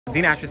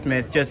Dina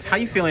Asher-Smith, just how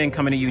you feeling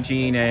coming to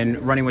Eugene and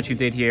running what you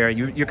did here?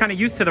 You're kind of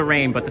used to the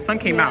rain, but the sun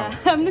came out.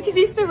 I'm looking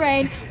used to the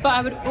rain, but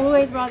I would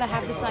always rather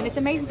have the sun. It's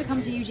amazing to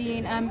come to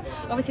Eugene.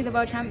 Obviously the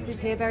World Champs is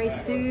here very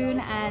soon,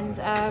 and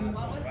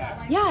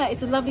yeah,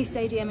 it's a lovely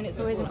stadium and it's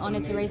always an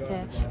honor to race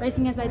there.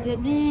 Racing as I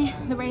did,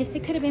 the race,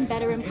 it could have been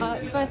better in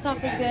parts. First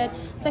half was good,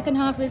 second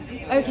half was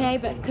okay,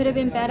 but could have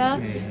been better.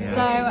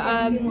 So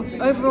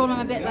overall I'm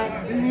a bit like,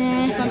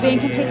 if I'm being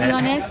completely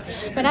honest.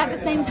 But at the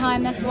same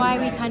time, that's why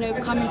we kind of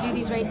come and do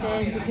these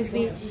races, because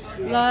we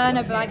learn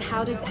about like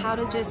how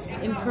to just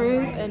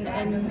improve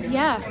and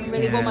yeah,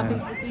 really warm up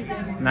into the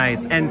season.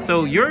 Nice. And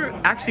so you're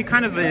actually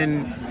kind of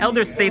an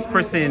elder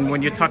statesperson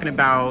when you're talking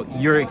about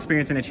your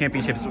experience in the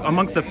championships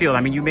amongst the field.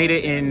 I mean, you made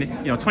it in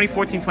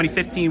 2014,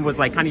 2015 was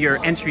like kind of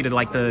your entry to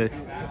like the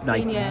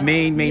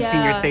main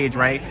senior stage,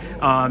 right?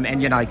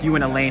 And like you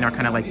and Elaine are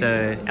kind of like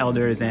the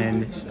elders,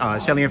 and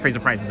Shelly and Fraser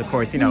Price is, of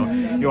course,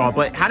 you all.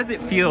 But how does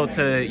it feel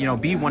to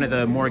be one of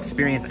the more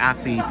experienced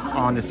athletes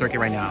on the circuit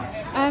right now?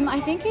 I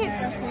think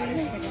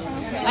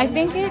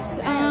it's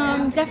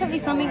definitely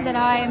something that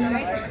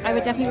I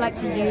would definitely like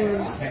to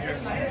use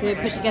to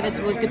push together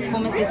towards good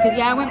performances, because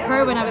I went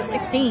pro when I was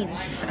 16,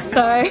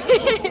 so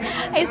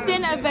it's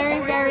been a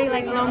very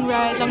like long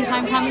road, long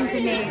time coming for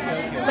me.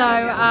 So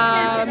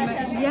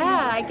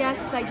yeah, I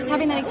guess like just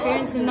having that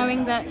experience and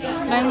knowing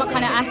what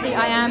kind of athlete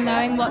I am,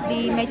 knowing what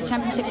the major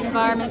championships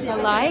environments are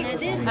like,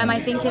 I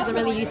think is a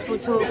really useful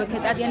tool,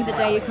 because at the end of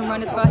the day you can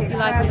run as fast as you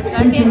like on the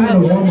circuit,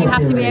 but you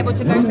have to be able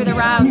to go through the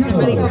rounds and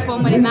really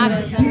perform when it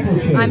matters,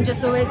 and I'm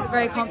just always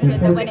very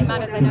confident that when it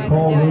matters I know I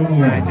can do it.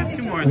 Right, just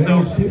two more. So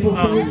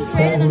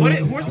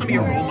who are some of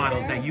your role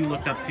models that you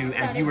looked up to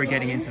as you were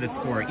getting into the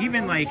sport,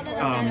 even like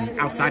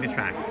outside of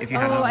track, if you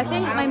had I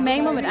think my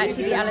main one would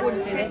actually be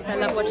Alison Felix. I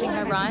love watching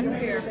her run.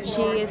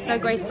 She is so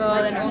graceful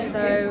and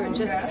also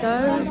just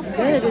so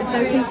good and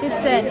so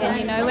consistent,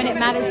 and when it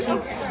matters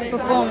she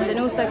performed. And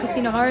also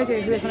Christina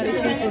Horrigu, who is one of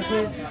those people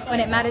who when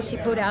it matters she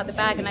pulled it out the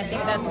bag, and I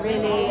think that's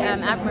really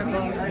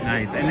admirable.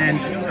 Nice. And then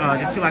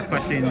just two last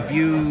questions.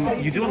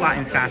 You do a lot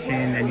in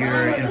fashion and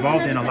you're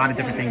involved in a lot of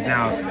different things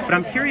now, but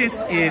I'm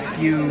curious if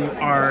you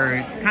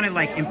are kind of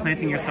like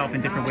implanting yourself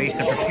in different ways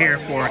to prepare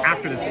for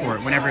after the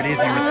sport, whenever it is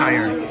you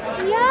retire.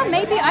 Yeah,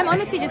 maybe. I'm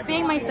honestly just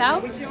being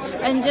myself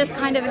and just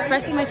kind of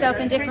expressing myself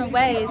in different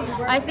ways.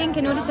 I think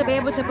in order to be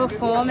able to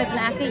perform as an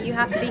athlete you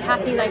have to be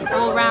happy like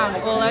all round,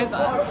 all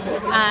over,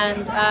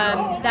 and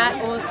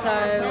that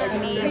also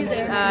means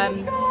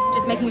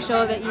just making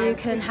sure that you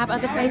can have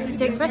other spaces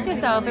to express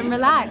yourself and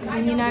relax,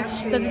 and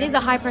because it is a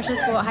high pressure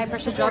sport, high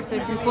pressure job, so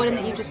it's important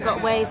that you've just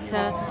got ways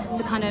to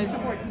kind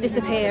of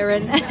disappear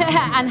and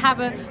and have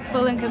a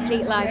full and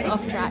complete life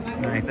off track.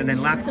 Nice. And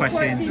then last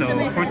question, so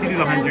of course you do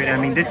the 100, I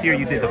mean this year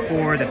you did the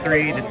 4, the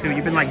 3, the 2,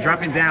 you've been like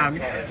dropping down,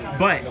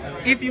 but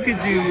if you could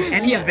do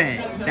any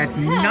event that's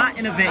not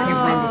an event you've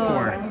run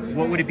before,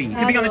 what would it be? It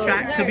could be on the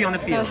track, could be on the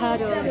field.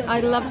 Hurdles.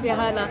 I'd love to be a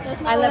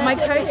hurdler. My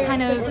coach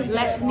kind of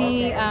lets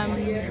me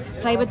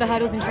play with the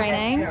hurdles in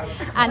training,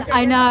 and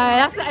I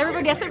know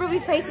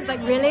everybody's face is like,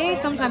 really?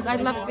 Sometimes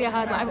I'd love to be a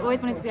hurdler. I've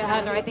always wanted to be a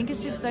hurdler. I think it's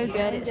just so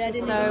good. It's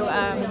just so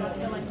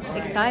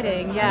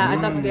exciting. Yeah,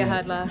 I'd love to be a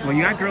hurdler. Well,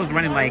 you got girls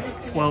running like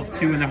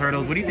 12.2 in the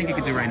hurdles. What do you think you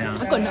could do right now?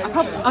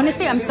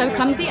 Honestly, I'm so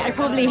clumsy. I'd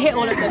probably hit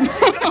all of them.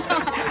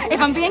 If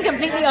I'm being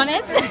completely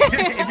honest.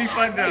 It'd be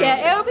fun though.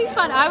 Yeah, it'll be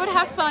fun. I would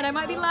have fun. I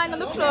might be lying on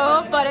the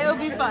floor, but it'll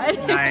be fun.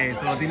 Nice.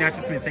 Well, Dina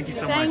Asher-Smith, thank you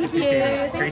so much. Thank Appreciate you. it. Great